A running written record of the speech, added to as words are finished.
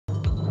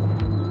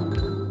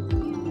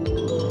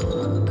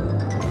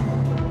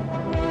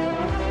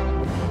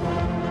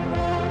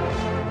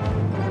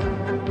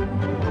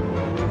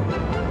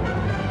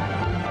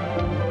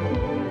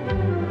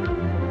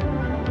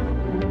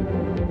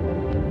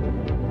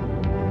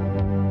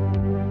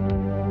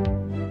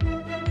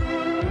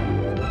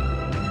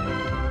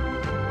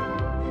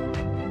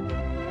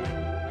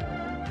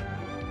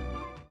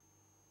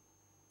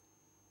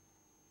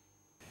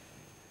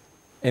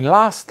In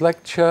last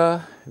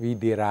lecture, we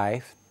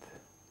derived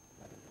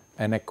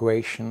an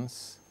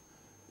equations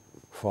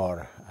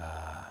for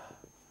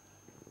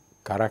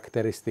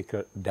characteristic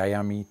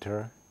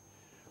diameter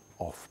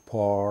of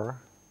pore,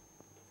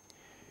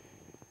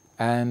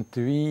 and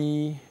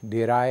we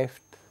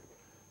derived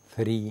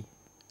 3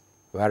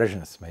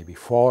 versions, maybe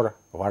 4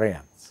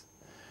 variants.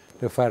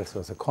 The first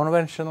was a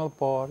conventional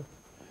pore,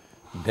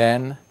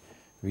 then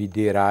we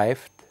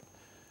derived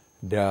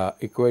the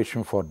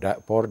equation for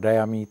pore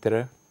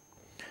diameter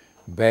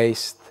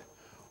based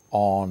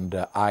on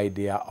the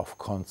idea of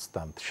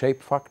constant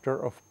shape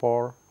factor of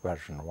pore,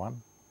 version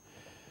 1.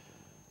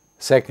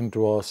 Second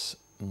was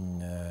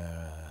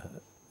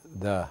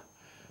the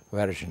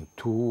version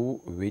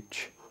 2,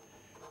 which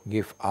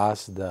give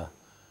us the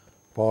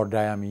pore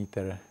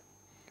diameter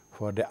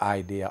for the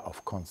idea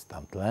of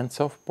constant length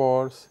of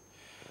pores,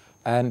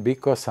 and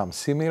because some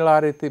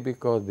similarity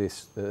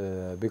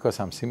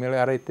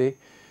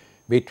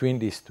between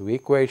these two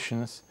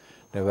equations,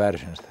 the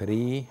version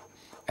 3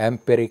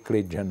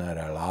 empirically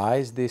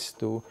generalized these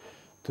two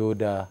to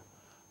the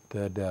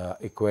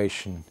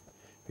equation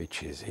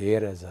which is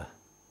here as a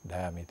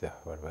diameter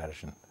for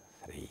version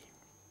 3.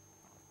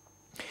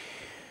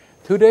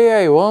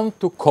 Today I want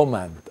to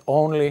comment,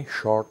 only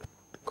short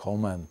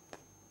comment,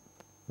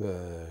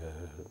 in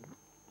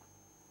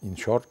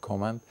short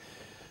comment,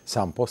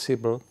 some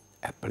possible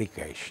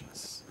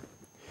applications.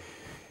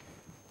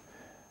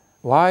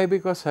 Why?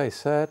 Because I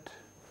said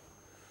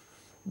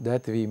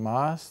that we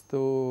must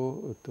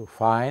to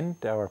find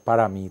our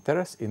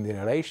parameters in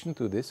relation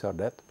to this or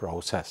that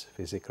process,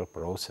 physical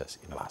process,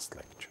 in last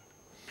lecture.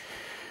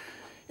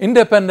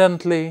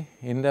 Independently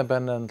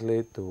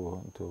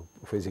to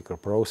physical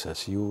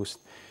process used,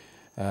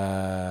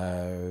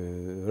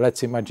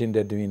 let's imagine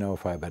that we know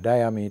fiber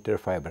diameter,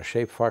 fiber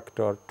shape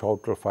factor,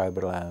 total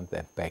fiber length,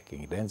 and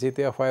packing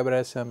density of fiber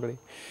assembly.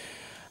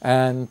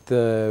 And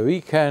we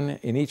can,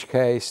 in each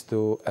case,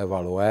 to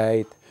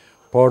evaluate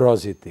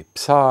porosity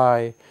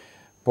psi,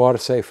 pore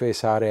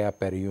surface area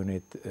per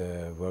unit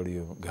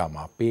volume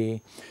gamma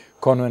p,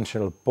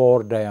 conventional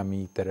pore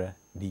diameter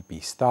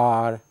dp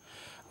star,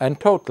 and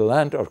total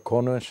length or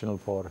conventional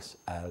pores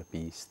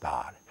lp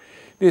star.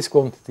 These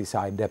quantities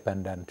are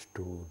independent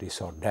to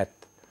this or that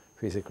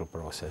physical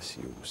process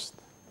used.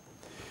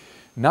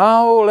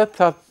 Now let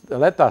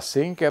us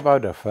think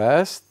about the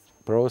first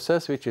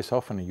process which is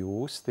often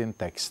used in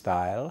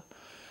textile,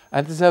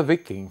 and is a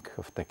wicking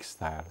of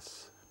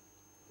textiles,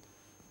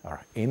 or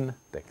in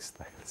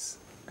textiles.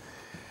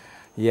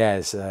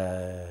 Yes,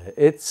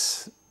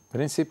 it's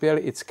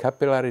principally it's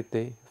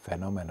capillarity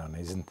phenomenon,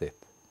 isn't it?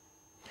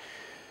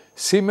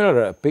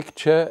 Similar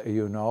picture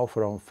you know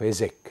from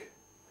physics.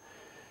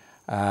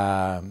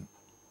 One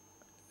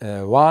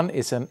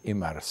is an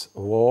immerse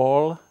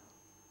wall.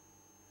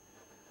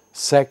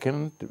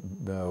 Second,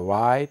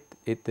 white,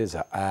 it is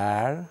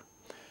air.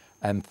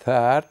 And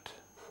third,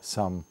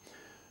 some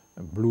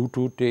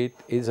Bluetooth, it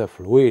is a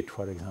fluid,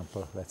 for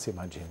example, let's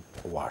imagine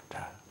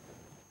water.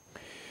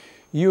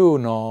 You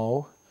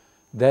know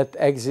that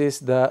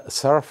exist the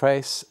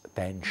surface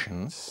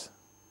tensions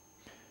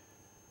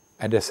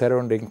at the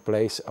surrounding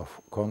place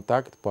of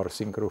contact, pore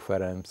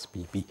circumference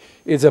pp.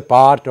 It's a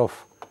part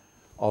of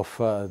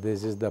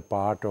this is the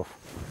part of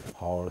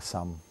whole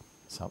some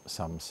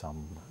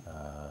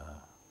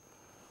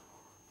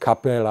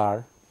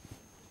capillary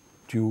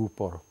tube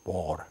or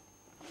pore.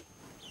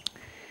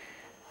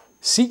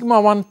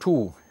 Sigma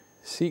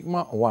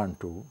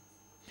 1,2,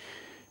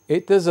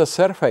 it is a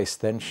surface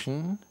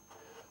tension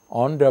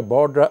on the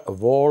border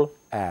wall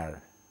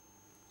air.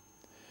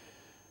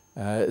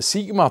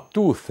 Sigma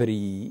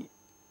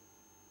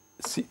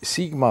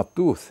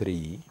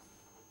 2,3,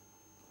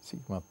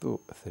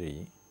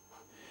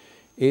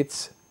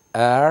 it's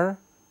air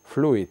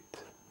fluid,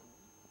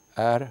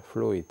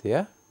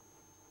 yeah?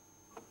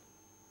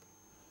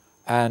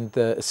 And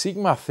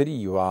sigma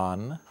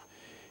 3,1,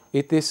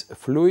 it is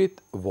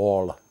fluid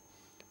wall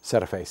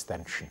surface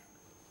tension.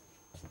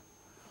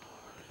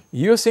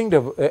 Using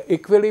the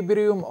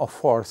equilibrium of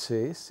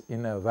forces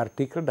in a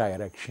vertical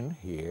direction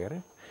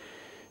here,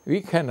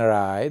 we can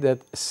write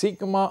that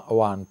sigma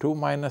 1,2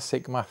 minus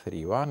sigma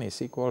 3,1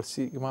 is equal to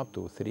sigma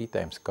 2,3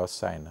 times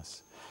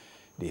cosinus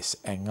this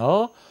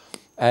angle,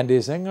 and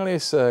this angle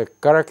is a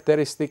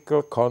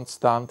characteristical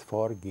constant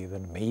for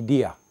given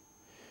media.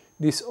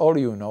 This all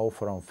you know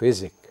from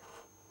physics.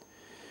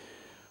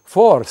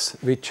 Force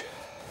which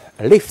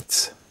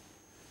lifts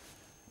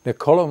the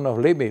column of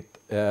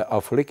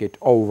liquid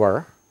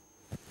over,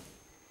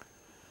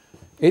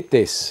 it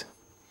is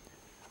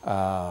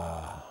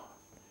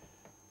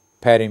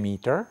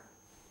perimeter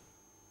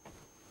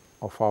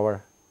of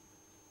our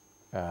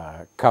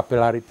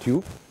capillary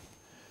tube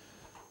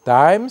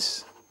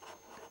times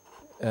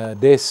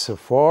this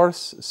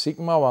force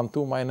sigma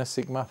 1,2 minus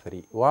sigma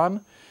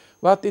 3,1,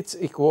 but it's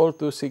equal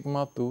to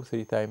sigma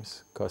 2,3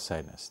 times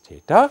cosinus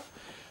theta,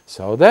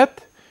 so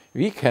that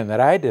we can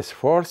write this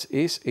force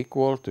is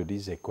equal to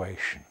this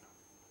equation,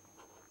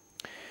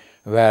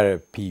 where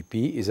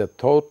pp is a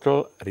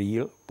total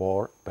real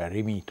pore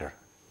perimeter.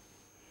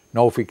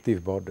 No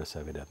fictive borders,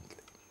 evidently.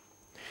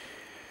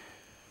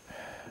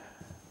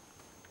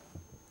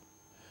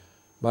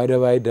 By the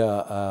way,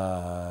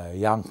 the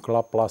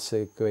Young-Laplace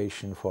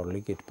equation for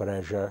liquid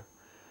pressure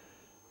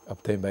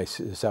obtained by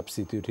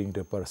substituting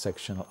the per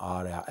sectional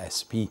area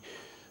SP.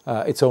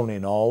 It's only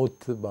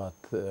note, but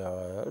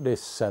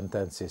this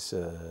sentence is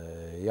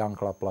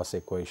Young-Laplace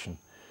equation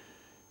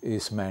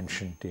is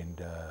mentioned in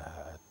the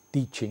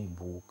teaching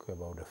book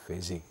about the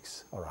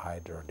physics or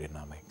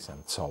hydrodynamics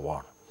and so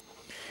on.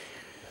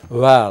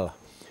 Well,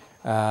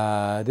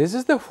 this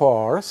is the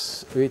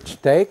force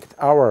which takes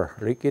our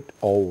liquid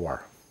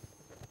over.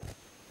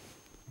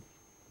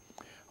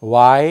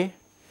 Why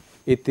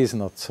it is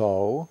not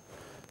so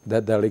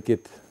that the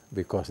liquid,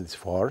 because it's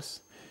force,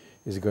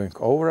 is going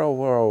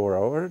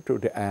over to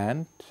the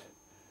end,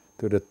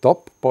 to the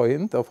top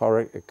point of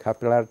our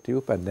capillary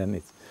tube, and then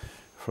it's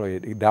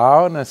fluid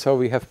down, and so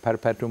we have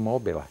perpetuum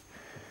mobile.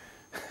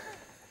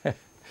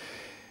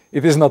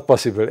 It is not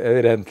possible,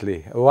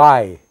 evidently.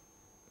 Why?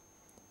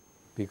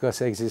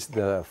 Because exists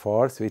the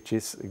force which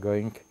is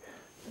going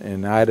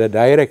in either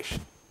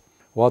direction.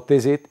 What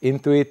is it?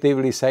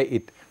 Intuitively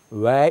say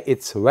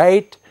it's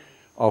weight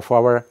of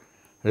our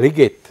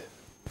liquid.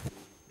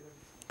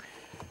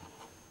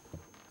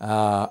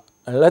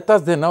 Let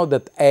us then know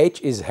that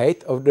h is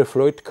height of the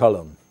fluid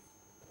column.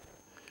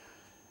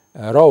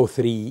 Rho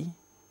 3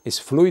 is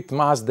fluid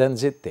mass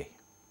density,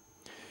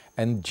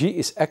 and g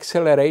is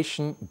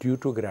acceleration due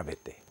to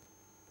gravity.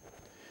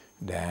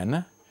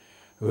 Then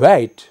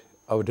weight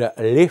of the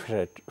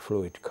lifted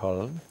fluid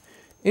column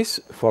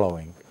is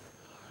following: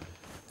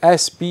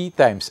 Sp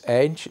times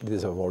h, this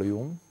is a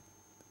volume,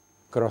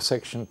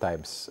 cross-section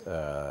times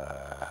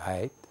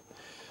height,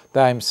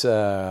 times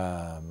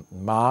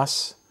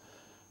mass,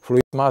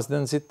 fluid mass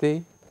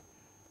density,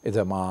 it's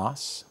a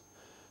mass,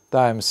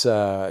 times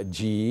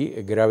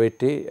g,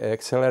 gravity,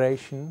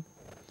 acceleration,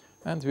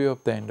 and we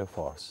obtain the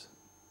force.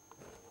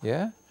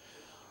 Yeah?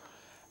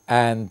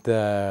 And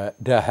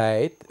the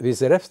height,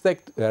 with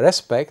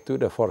respect to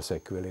the force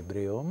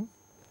equilibrium,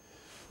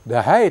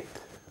 the height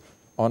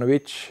on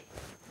which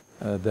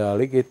the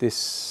liquid is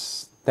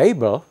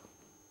stable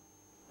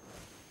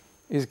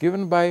is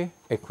given by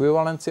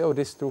equivalency of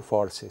these two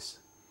forces.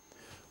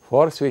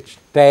 Force which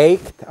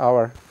takes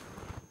our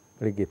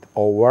liquid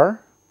over,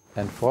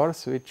 and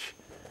force which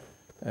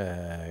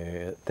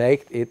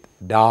takes it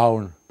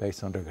down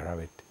based on the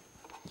gravity.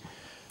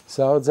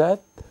 So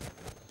that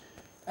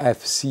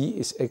Fc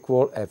is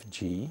equal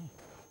Fg,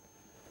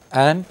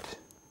 and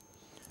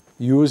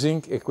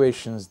using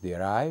equations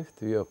derived,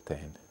 we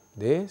obtain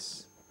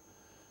this,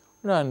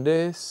 then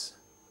this,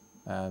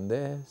 and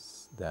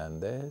this, then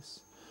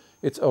this.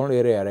 It's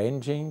only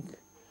rearranging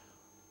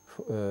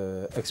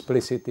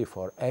explicitly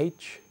for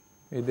h.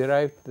 We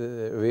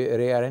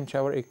rearrange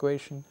our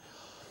equation,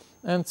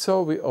 and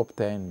so we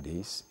obtain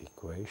this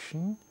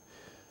equation.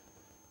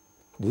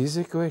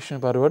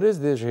 But what is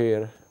this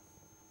here?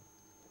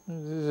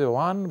 This is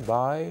 1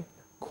 by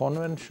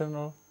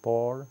conventional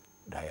pore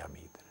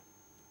diameter.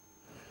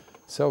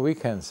 So we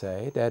can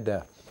say that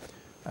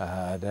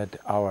that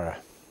our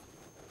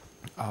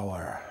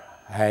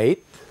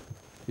height,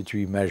 which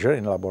we measure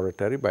in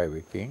laboratory by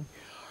wicking,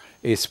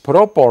 is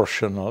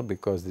proportional,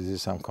 because this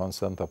is some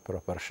constant of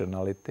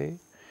proportionality,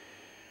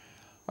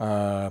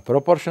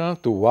 proportional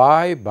to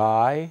y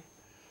by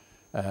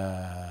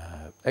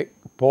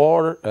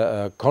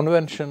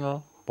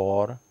conventional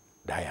pore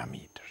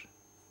diameter.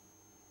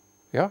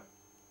 Yeah?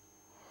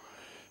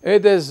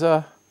 It is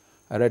a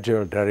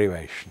residual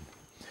derivation.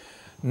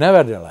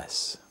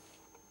 Nevertheless,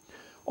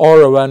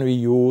 or when we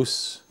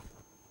use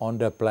on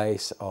the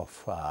place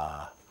of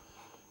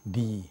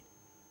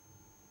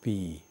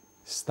dp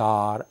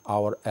star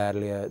our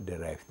earlier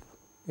derived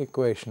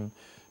equation,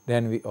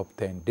 then we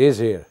obtain this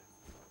here.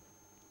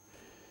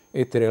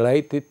 It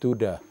related to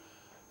the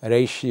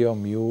ratio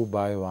mu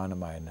by 1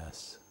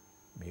 minus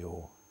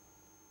mu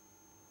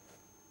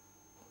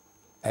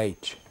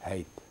h,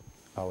 height,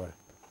 our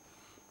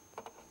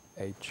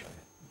h,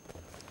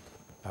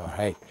 our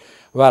height.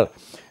 Well,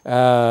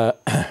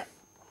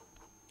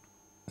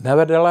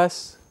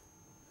 nevertheless,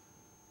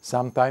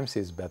 sometimes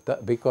it's better,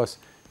 because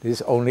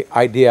this is only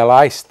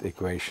idealized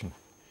equation.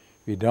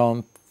 We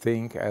don't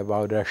think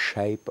about the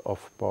shape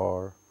of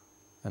pore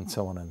and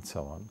so on and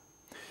so on.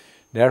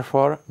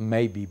 Therefore,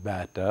 maybe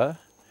better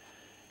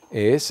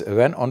is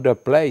when on the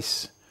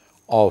place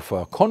of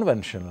a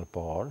conventional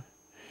pore,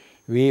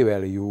 we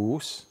will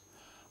use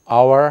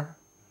our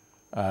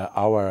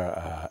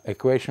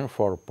equation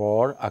for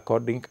pore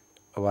according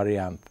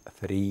variant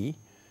 3,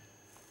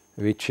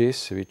 which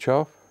is which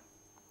of?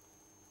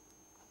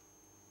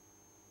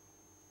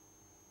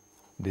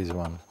 This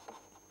one,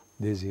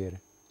 this here.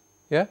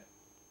 Yeah?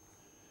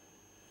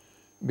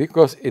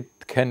 Because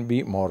it can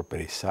be more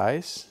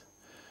precise,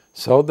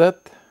 so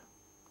that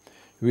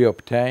we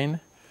obtain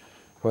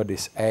for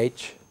this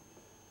h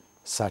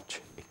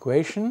such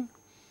equation,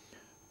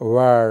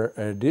 where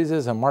this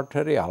is a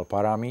material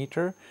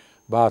parameter,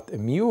 but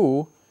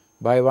mu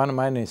by 1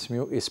 minus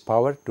mu is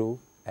power to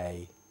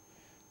a.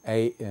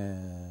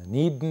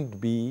 needn't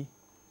be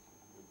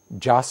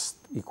just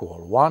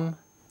equal 1,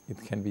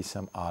 it can be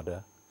some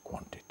other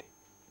quantity.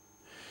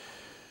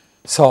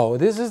 So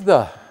this is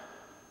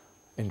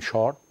in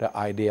short, the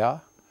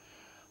idea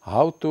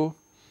how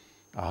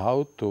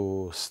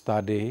to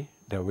study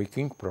the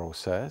wicking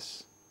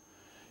process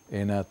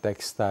in a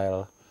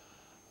textile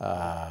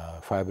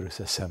fibrous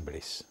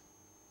assemblies.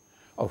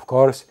 Of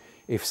course,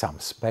 if some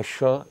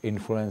special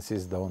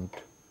influences don't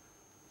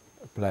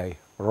play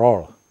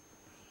role.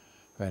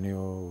 When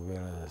you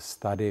will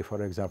study,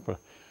 for example,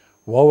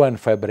 woven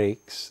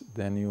fabrics,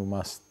 then you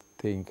must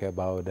think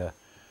about the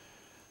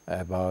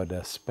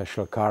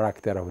special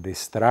character of this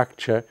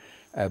structure,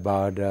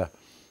 about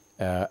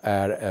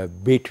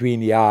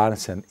between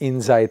yarns and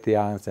inside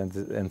yarns,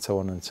 and so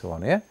on and so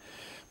on. Yeah,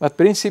 but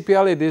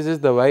principally this is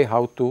the way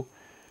how to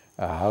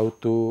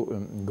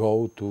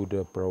go to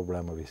the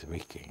problem with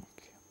wicking.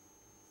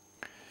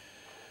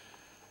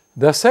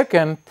 The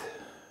second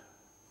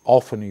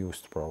often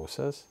used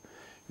process,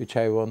 which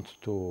I want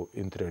to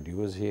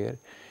introduce here,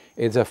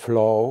 is a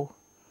flow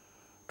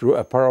through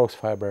a porous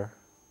fiber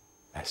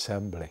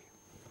assembly.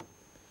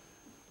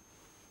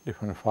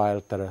 Different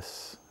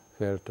filters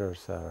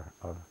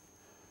are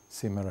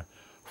similar.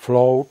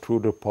 Flow through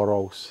the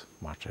porous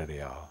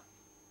material.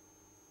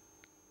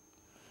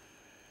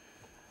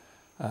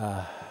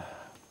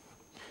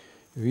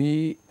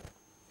 We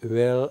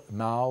will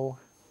now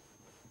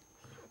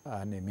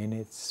in a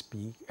minute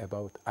speak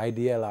about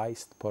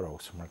idealized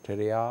porous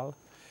material.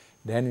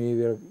 Then we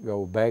will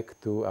go back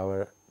to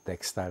our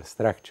textile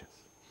structures.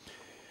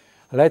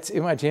 Let's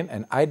imagine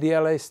an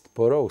idealized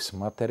porous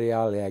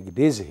material like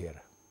this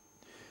here.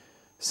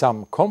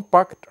 Some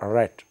compact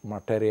red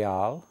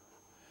material,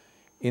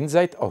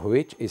 inside of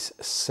which is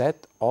a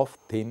set of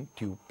thin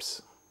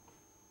tubes.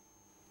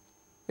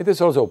 It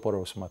is also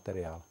porous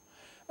material.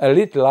 A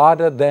little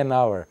harder than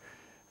our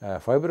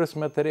fibrous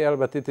material,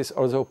 but it is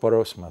also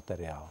porous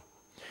material.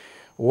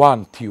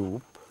 One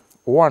tube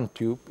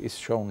is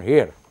shown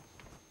here.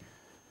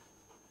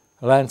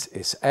 Length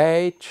is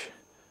H,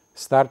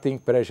 starting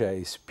pressure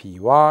is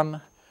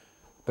P1,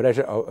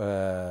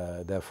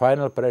 the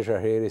final pressure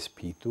here is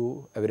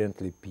P2,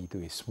 evidently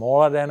P2 is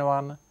smaller than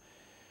 1.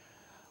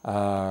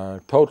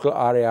 Total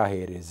area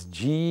here is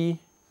G,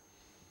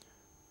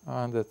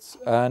 and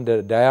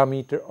the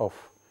diameter of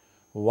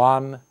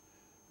one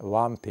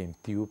thin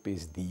tube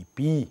is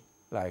dP,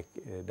 like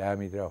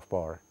diameter of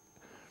pore.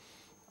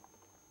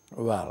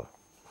 Well,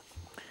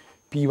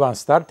 P1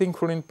 starting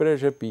fluid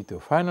pressure,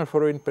 P2 final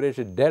fluid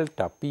pressure,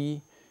 delta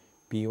P,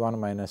 P1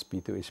 minus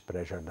P2 is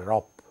pressure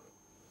drop.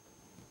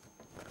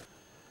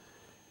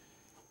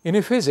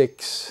 In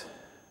physics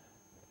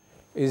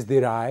is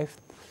derived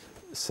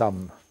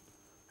some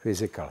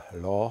physical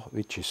law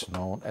which is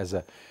known as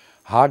a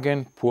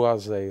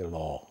Hagen-Poiseuille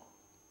law.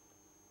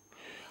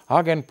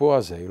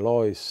 Hagen-Poiseuille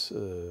law is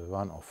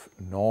one of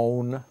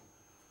known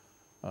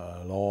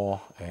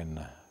law in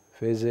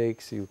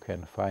physics. You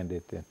can find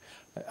it in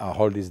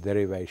hold this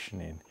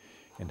derivation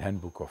in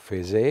Handbook of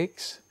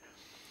Physics,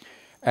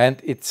 and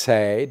it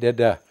say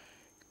that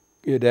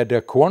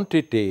the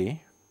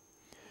quantity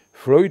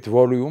fluid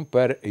volume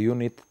per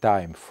unit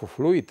time,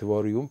 fluid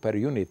volume per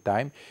unit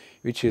time,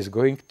 which is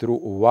going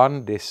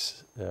through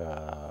this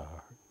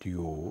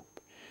tube,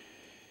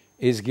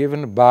 is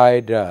given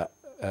by the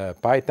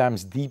pi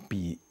times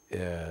dP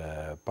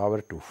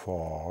power to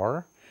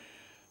 4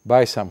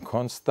 by some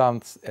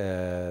constant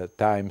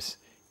times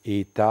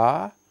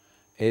eta.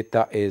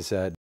 Eta is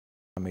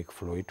dynamic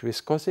fluid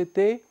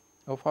viscosity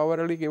of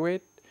our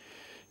liquid.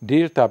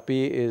 Delta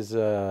P is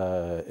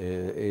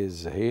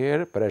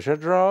here, pressure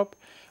drop,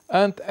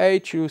 and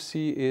H you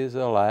see is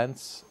the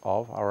length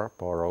of our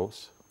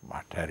porous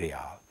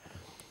material.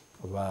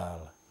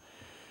 Well,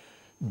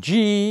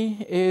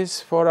 G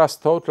is for us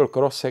total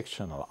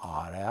cross-sectional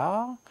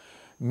area.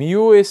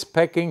 Mu is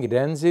packing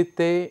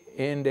density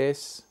in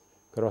this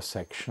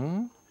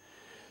cross-section,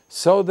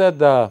 so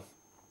that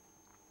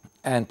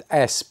and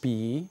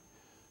SP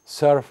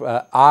serve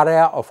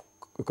area of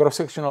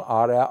cross-sectional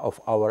area of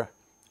our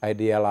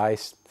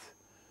idealized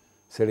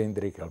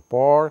cylindrical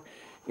pore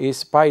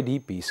is pi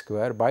dP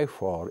square by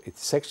 4.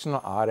 It's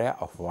sectional area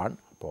of one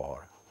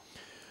pore.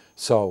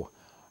 So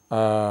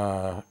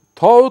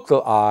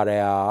total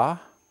area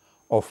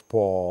of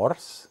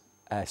pores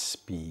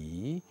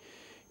SP,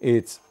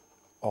 it's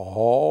a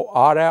whole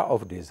area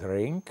of this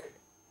ring,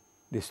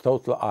 this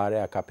total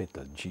area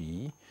capital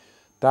G,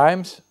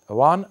 times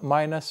 1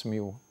 minus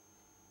mu.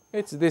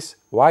 It's this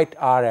white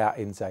area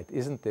inside,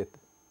 isn't it?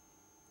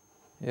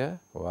 Yeah,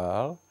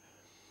 well,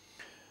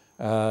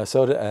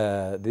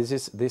 this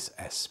is this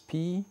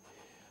SP.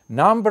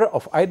 Number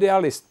of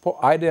idealized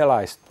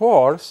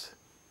pores,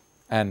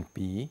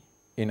 NP,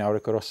 in our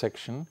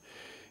cross-section.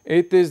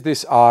 It is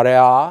this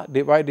area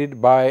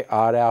divided by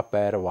area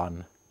per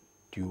one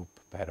tube,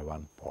 per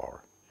one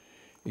pore.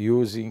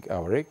 Using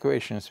our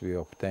equations, we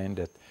obtain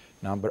that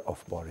number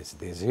of pores is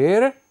this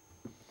here.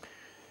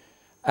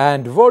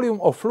 And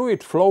volume of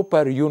fluid flow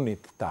per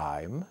unit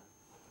time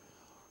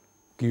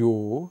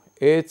Q,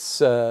 it's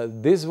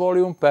this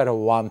volume per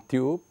one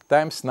tube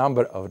times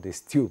number of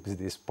these tubes,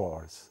 these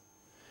pores.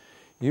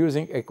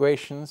 Using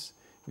equations,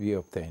 we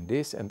obtain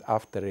this, and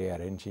after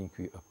rearranging,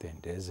 we obtain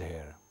this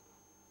here.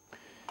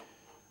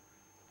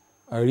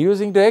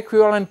 Using the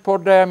equivalent pore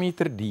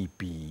diameter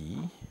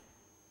dp,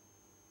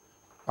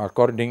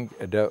 according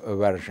to the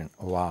version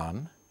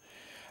 1,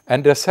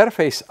 and the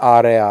surface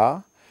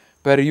area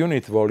per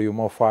unit volume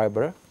of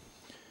fiber,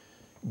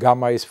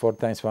 gamma is 4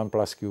 times 1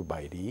 plus q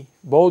by d,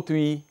 both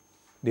we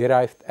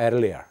derived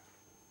earlier.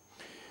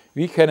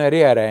 We can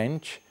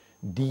rearrange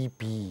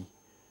dp,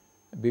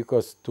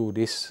 because to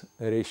this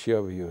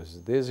ratio we use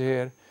this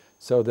here,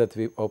 so that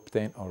we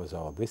obtain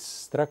also this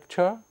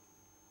structure,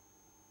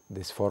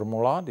 this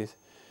formula, this,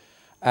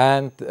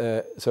 and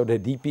so the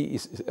dp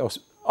is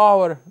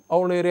our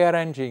only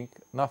rearranging,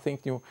 nothing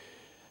new.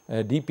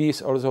 dp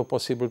is also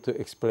possible to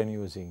explain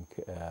using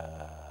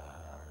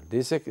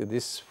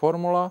this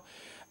formula,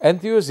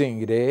 and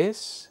using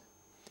this,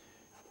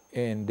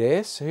 in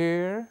this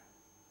here,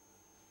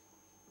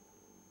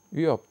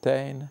 we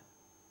obtain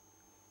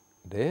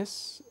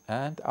this,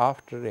 and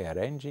after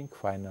rearranging,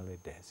 finally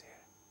this here.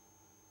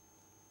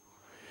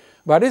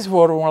 But this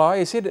formula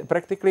is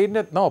practically,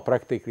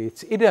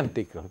 it's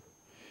identical.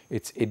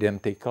 It's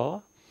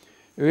identical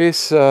with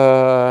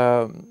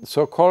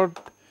so-called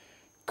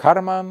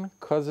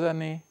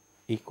Karman-Kozeny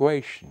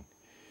equation.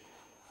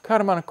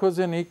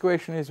 Karman-Kozeny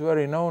equation is a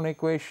very known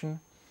equation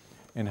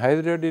in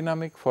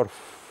hydrodynamics for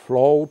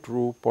flow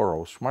through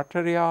porous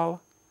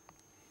material.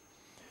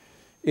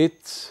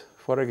 It's,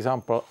 for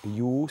example,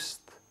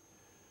 used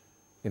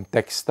in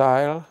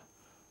textile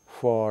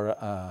for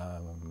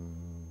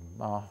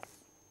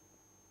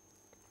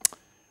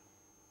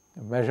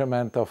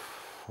measurement of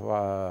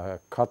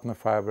cotton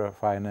fiber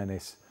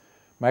fineness,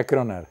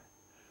 micronaire.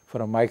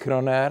 For a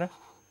micronaire,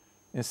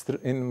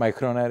 in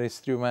micronaire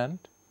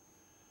instrument,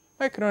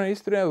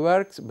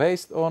 works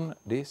based on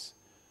this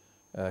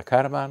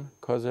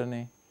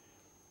Karman-Kozeny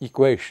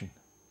equation.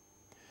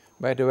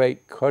 By the way,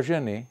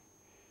 Kozeny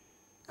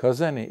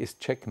is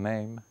Czech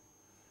name.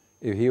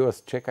 If he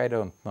was Czech, I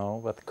don't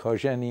know, but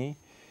Kozeny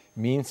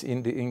means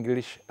in the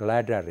English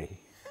leathery,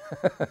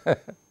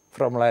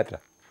 from leather.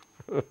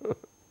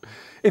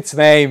 Its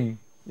name.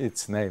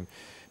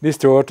 These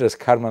two authors,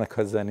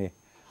 Karman-Kozeny,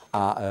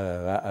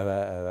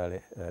 are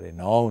very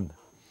known.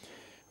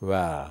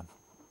 Well,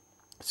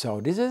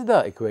 so this is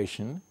the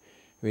equation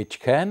which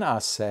can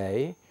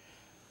say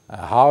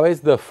how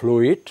is the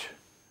fluid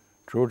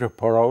through the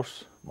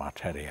porous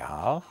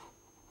material.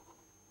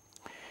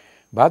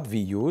 But we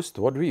used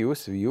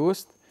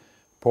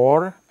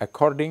pore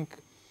according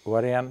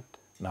variant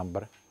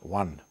number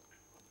 1.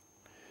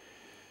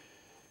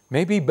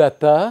 Maybe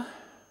better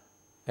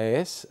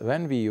is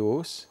when we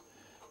use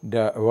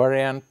the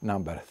variant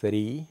number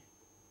 3,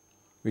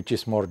 which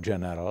is more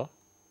general,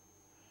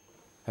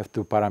 have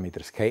two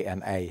parameters, k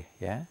and a,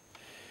 yeah,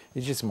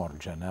 which is more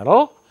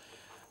general,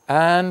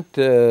 and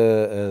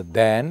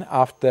then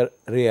after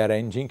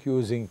rearranging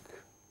using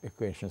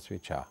equations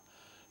which are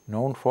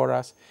known for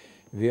us,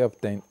 we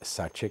obtain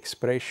such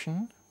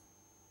expression.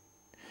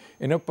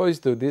 In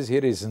opposite to this,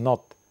 here is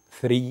not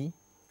 3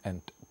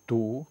 and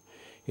 2,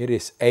 here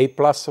is a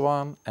plus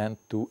 1 and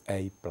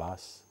 2a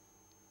plus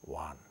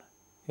 1.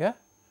 Yeah?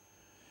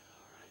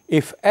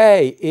 If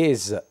a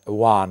is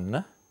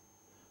 1,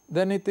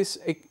 then it is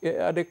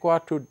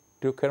adequate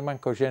to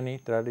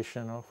Karman-Kozeny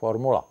traditional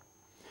formula.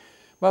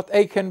 But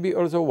a can be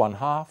also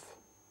 1/2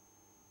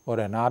 or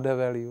another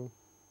value.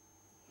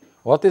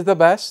 What is the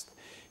best?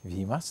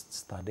 We must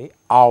study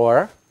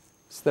our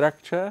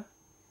structure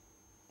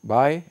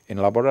in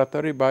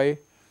laboratory by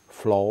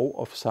flow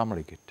of some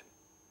liquid,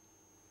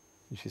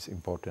 which is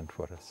important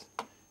for us.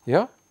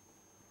 Yeah?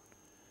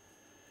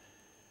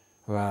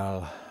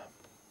 Well,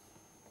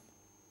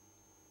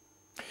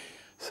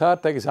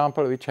 third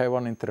example which I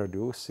want to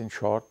introduce in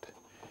short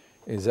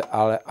is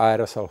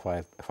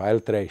aerosol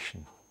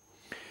filtration.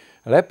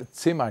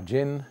 Let's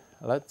imagine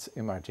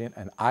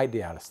an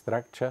ideal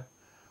structure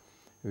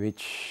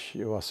which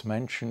was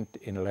mentioned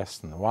in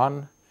lesson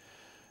 1,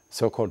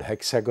 so-called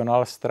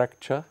hexagonal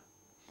structure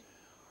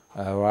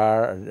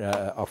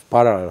of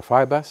parallel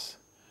fibers,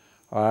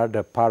 where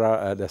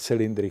the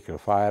cylindrical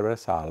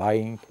fibers are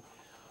lying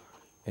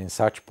in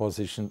such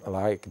position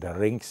like the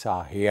rings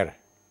are here.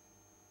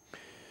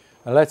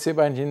 Let's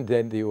imagine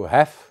that you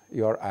have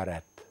your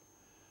red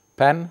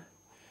pen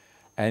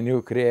and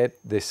you create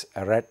these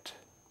red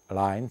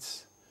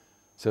lines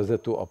so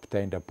that to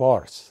obtain the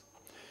pores.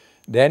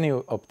 Then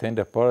you obtain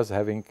the pores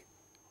having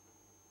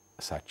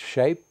such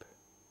shape,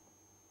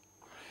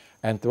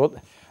 and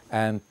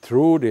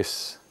through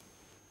this,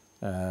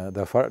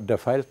 the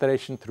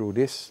filtration through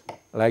this,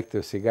 like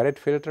the cigarette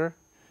filter,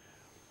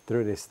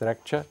 through this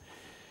structure,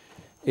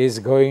 is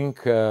going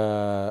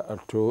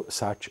to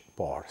such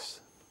pores.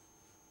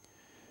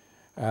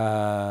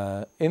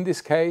 In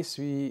this case,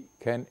 we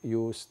can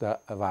use the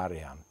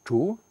variant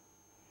 2,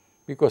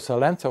 because the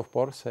length of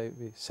pores is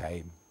the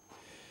same.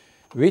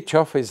 Which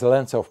of is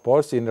length of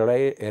pores in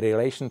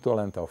relation to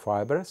length of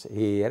fibers?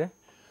 Here,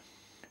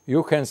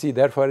 you can see,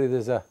 therefore it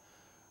is a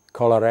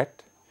colored,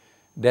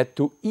 that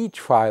to each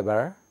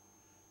fiber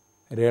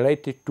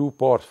related to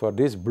pores. For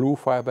this blue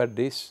fiber,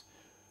 this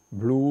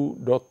blue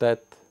dotted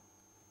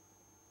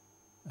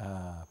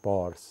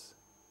pores.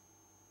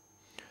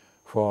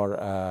 For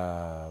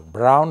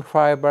brown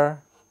fiber,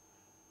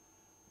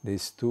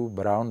 these two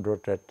brown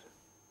dotted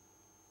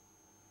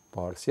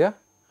pores, yeah?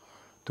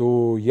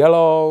 To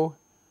yellow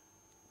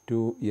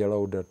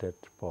dotted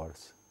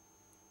pores.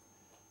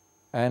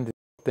 And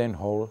then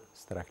whole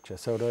structure.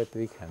 So that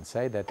we can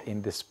say that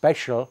in the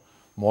special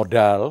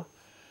model,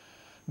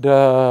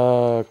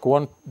 the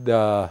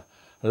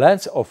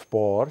length of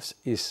pores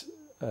is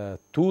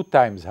 2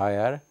 times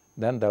higher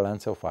than the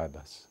length of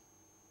fibers.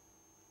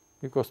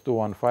 Because to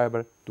one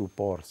fiber, 2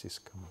 pores is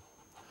common.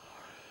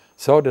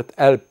 So that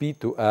LP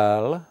to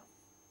L,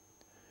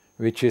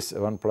 which is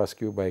 1 plus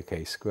Q by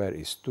K square,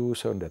 is 2,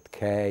 so that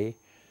K,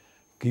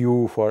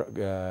 Q for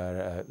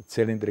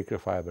cylindrical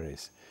fiber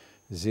is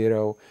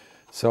 0.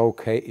 So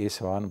K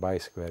is 1 by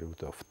square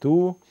root of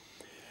 2.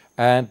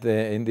 And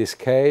in this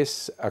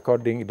case,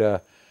 according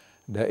to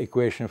the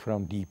equation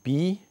from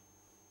dP,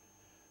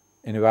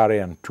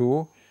 invariant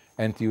 2,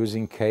 and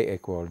using K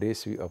equal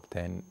this, we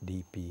obtain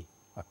dP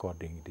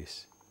according to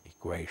this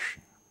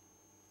equation.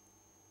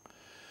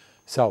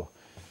 So,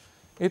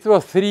 it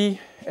was 3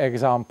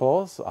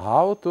 examples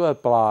how to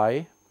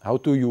apply, how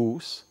to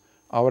use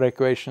our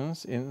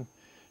equations in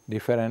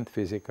different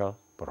physical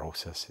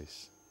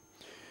processes.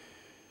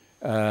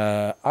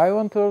 I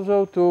want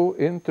also to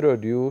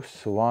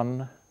introduce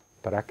one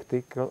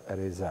practical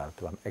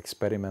result, one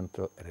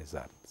experimental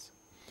result.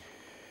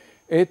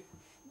 It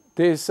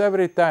is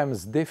every time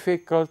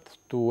difficult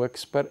to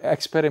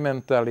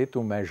experimentally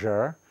to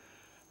measure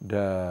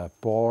the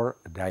pore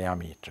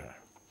diameter.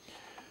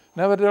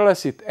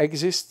 Nevertheless, it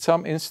exists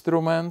some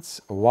instruments.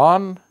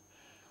 One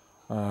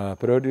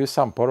produce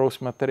some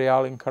porous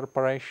material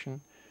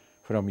incorporation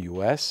from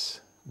US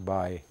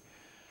by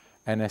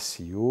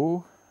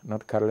NSU,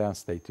 North Carolina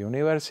State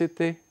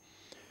University,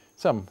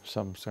 some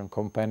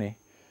company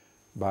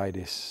by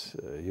this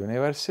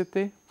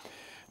university.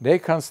 They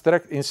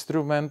construct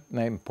instrument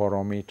named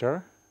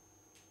porometer,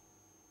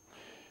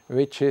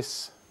 which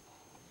is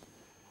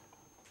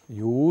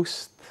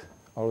used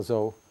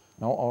also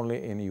not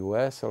only in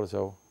US,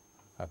 also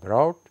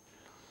abroad.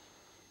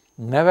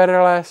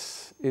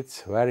 Nevertheless,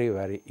 it's very,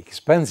 very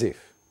expensive.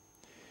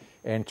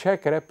 In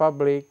Czech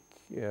Republic,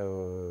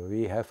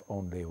 we have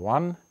only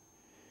one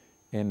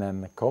in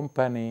a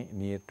company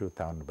near to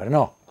town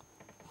Brno.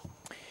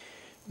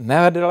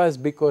 Nevertheless,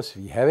 because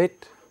we have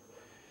it,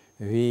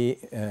 we,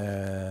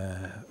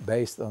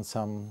 based on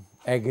some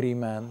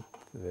agreement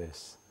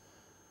with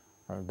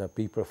the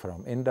people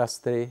from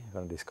industry,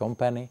 from this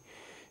company,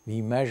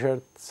 we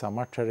measured some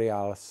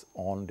materials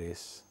on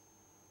this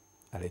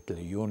a little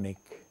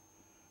unique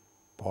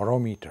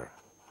porometer.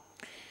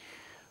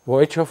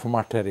 Which of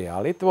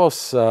material? It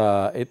was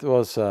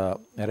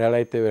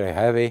relatively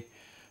heavy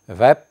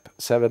web,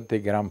 70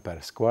 gram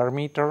per square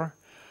meter,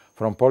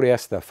 from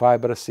polyester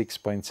fiber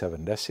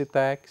 6.7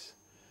 decitex.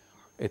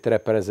 It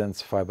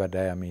represents fiber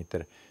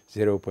diameter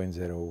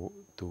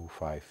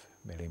 0.025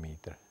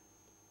 millimeter.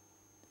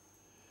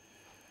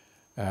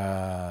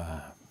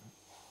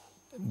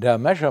 The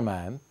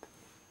measurement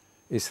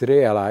is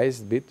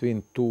realized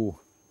between 2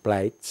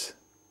 plates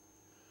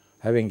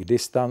having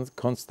distance,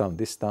 constant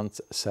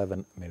distance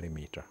 7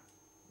 millimeter.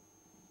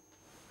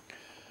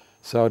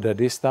 So the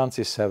distance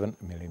is 7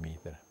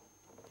 millimeter.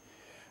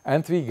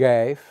 And we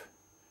gave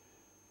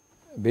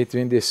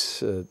between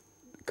this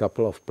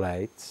couple of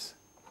plates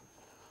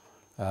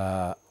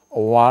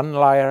 1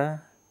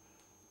 layer,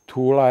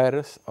 2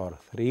 layers or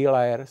 3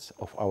 layers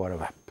of our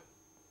web.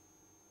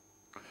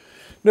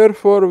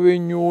 Therefore, we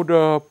knew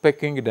the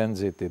packing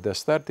density. The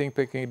starting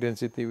packing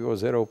density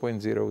was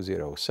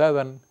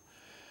 0.007.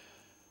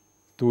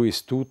 2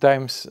 is 2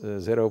 times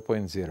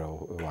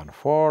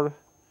 0.014.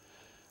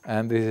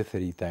 And this is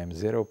 3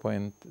 times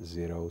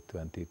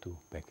 0.022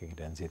 packing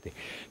density.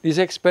 This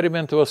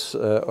experiment was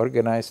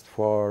organized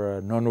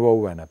for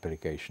non-woven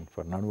application,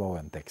 for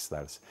non-woven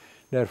textiles.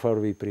 Therefore,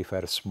 we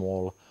prefer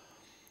small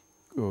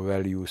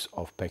values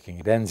of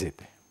packing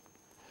density.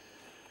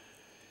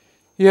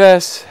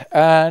 Yes,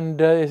 and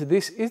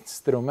this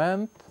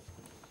instrument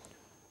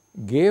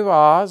gave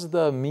us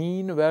the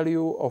mean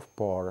value of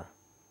pore,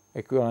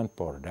 equivalent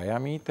pore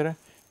diameter,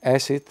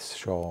 as it's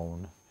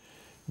shown.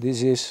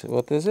 This is,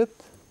 what is it?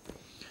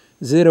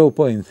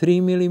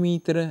 0.3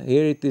 millimeter,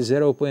 here it is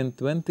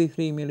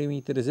 0.23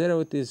 millimeter,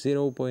 it is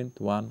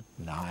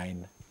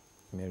 0.19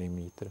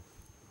 millimeter.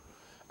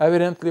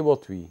 Evidently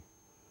what we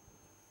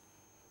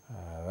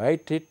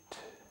waited,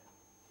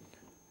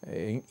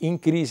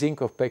 increasing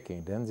of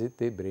packing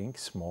density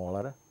brings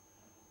smaller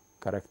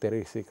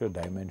characteristical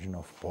dimension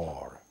of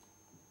pore.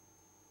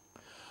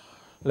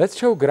 Let's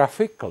show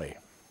graphically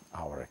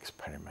our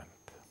experiment.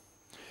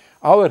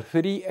 Our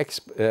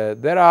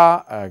there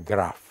are a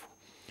graph.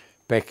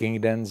 Packing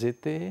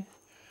density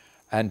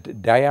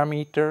and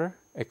diameter,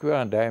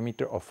 equivalent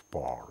diameter of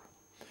pore.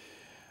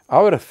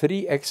 Our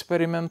three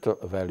experimental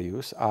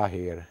values are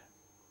here.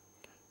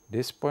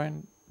 This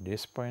point,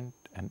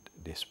 and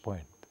this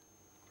point.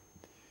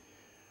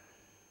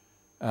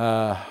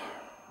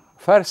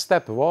 First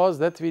step was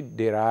that we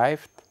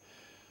derived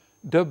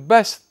the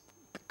best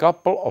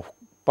couple of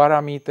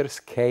parameters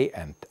k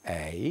and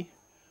a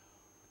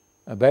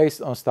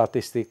based on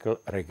statistical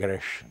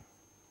regression.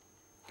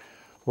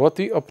 What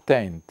we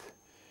obtained?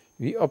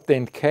 We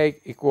obtained k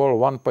equal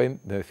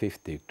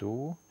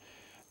 1.52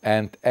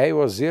 and a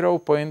was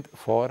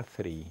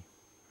 0.43.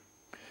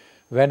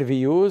 When we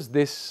use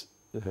this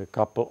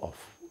couple of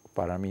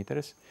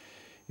parameters,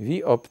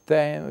 we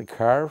obtain a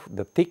curve,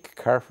 the thick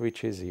curve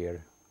which is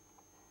here.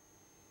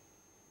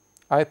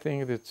 I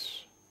think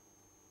it's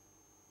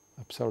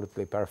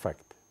absolutely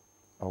perfect.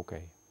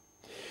 Okay.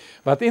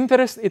 But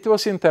it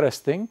was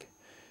interesting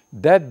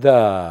that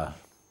the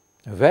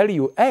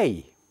value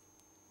a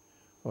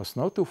was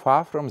not too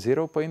far from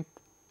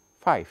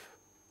 0.5.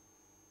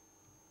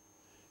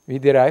 We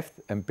derived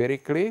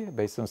empirically,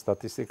 based on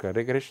statistical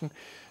regression,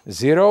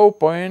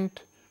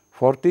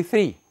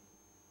 0.43.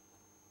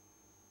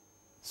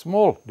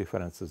 Small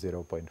difference to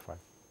 0.5.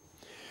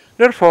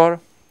 Therefore,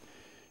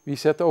 we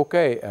said,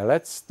 okay,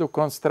 let's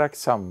construct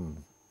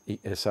some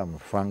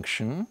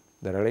function,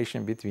 the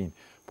relation between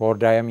pore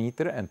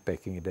diameter and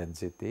packing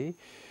density,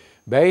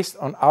 based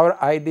on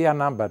our idea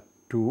number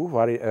 2,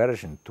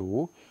 version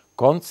 2,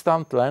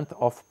 constant length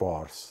of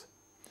pores.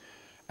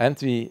 And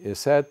we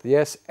said,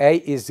 yes, a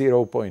is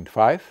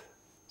 0.5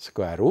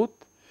 square root.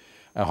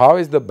 And how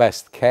is the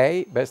best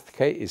k? Best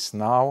k is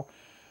now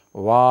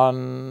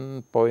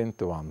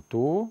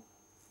 1.12.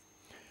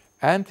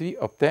 And we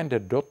obtained a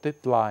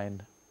dotted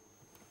line.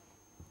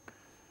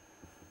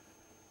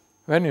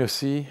 When you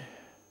see,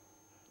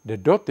 the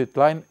dotted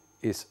line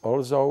is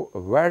also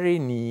very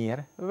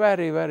near,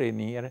 very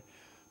near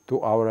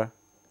to our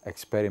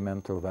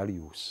experimental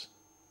values.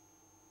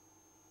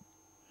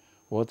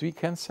 What we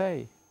can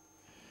say?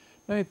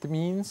 It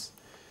means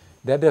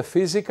that the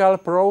physical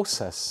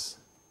process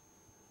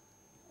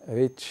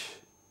which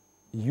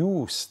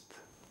used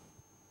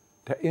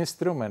the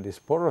instrument is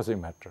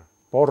porometer,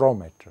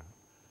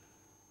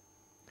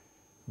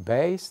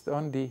 based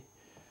on the,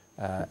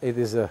 it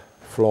is a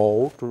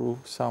flow through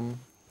some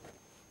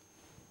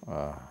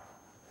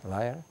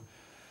layer,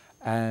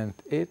 and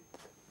it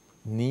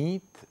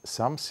needs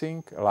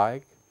something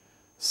like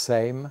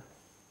same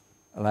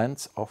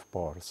length of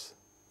pores.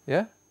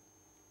 Yeah?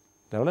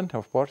 The length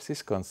of pores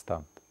is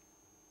constant.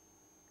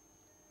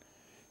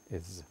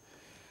 It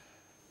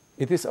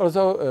is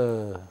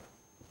also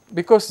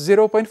because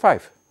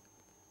 0.5.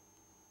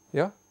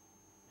 Yeah?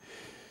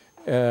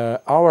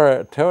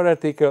 Our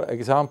theoretical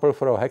example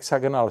for a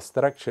hexagonal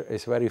structure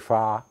is very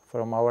far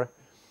from our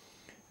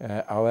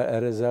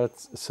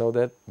results, so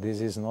that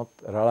this is not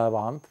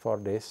relevant for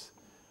these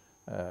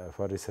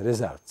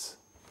results.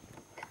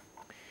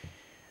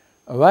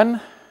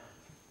 When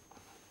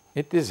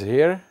it is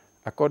here,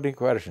 according to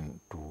version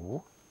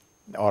 2,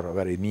 or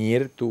very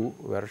near to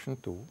version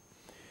 2,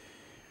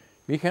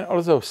 we can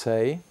also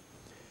say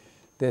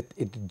that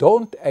it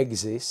don't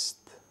exist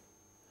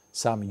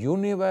some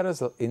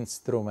universal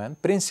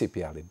instrument,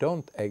 principally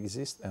don't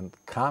exist and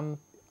can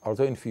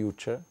also in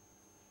future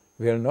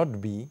will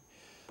not be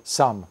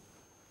some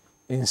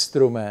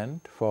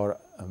instrument for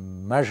a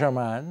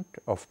measurement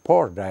of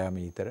pore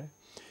diameter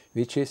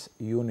which is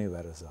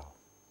universal.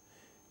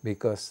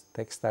 Because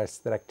textile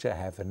structure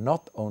have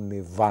not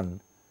only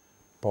one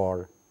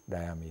pore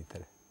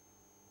diameter.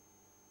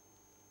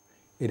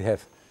 It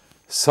have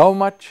so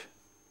much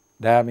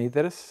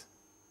diameters,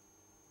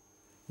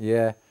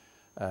 yeah,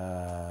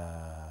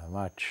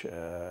 much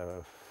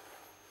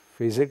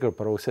physical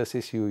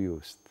processes you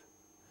used.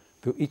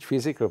 To each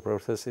physical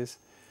processes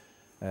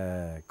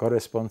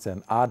corresponds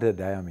an other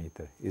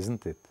diameter,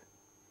 isn't it?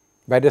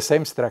 By the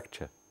same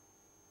structure.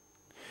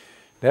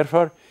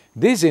 Therefore,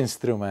 this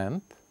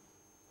instrument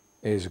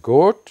is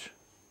good,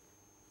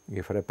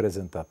 give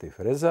representative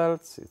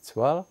results, it's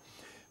well,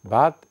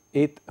 but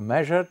it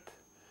measured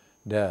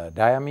the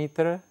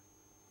diameter,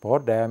 pore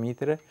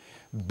diameter,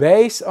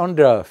 based on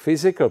the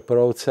physical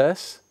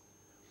process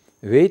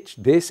which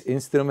this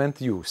instrument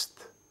used.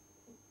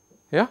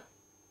 Yeah?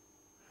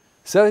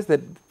 So it's the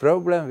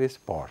problem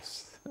with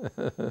pores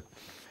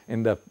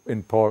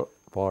in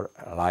pore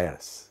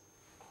layers.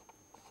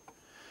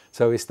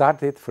 So we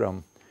started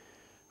from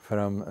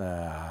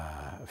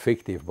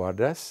fictive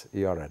borders,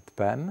 your red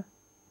pen,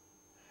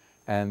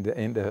 and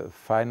in the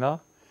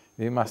final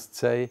we must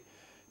say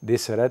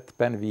this red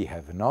pen we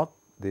have not.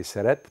 This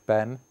red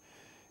pen,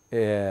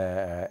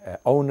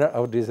 owner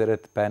of this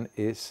red pen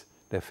is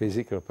the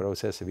physical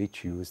process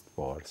which used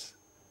pores.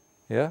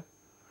 Yeah?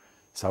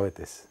 So it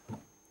is.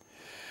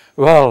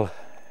 Well,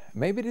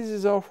 maybe this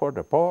is all for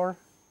the pore.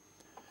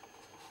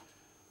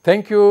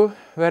 Thank you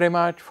very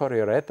much for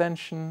your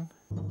attention.